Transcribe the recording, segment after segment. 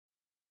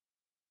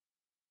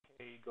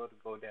You go to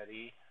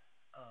Godaddy,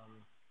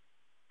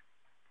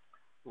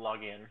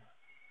 log in,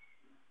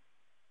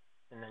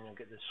 and then you'll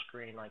get this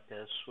screen like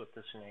this with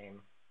this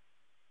name,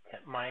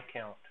 my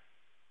account,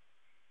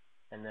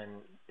 and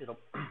then it'll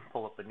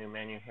pull up a new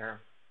menu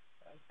here.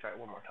 I'll try it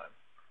one more time.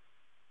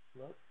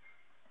 Nope.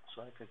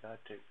 So I forgot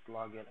to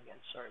log in again.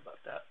 Sorry about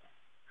that.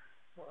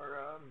 Or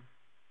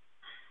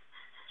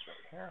it's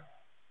right here.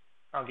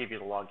 I'll give you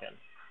the login.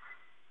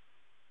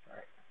 All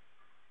right.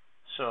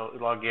 So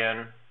log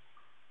in.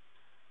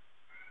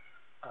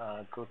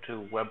 Go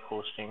to web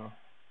hosting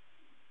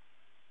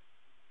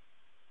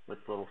with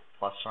the little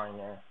plus sign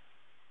there.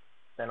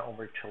 Then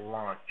over to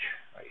launch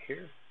right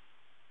here.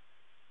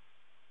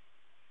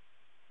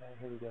 And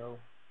here we go.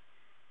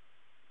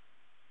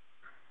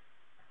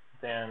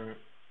 Then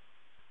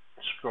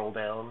scroll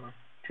down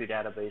to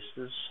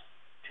databases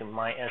to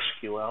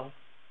MySQL,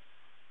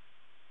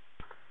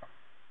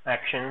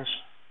 actions,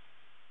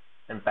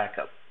 and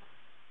backup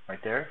right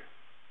there.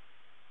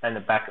 And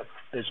the backup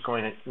is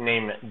going to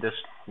name it this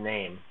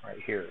name right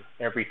here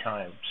every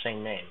time,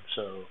 same name.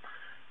 So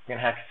you're going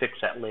to have to fix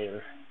that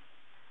later.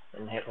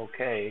 And hit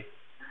OK.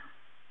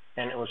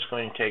 And it was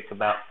going to take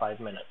about 5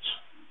 minutes.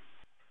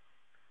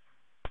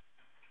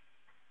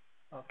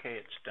 Okay,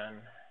 it's done.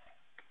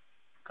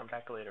 Come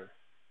back later.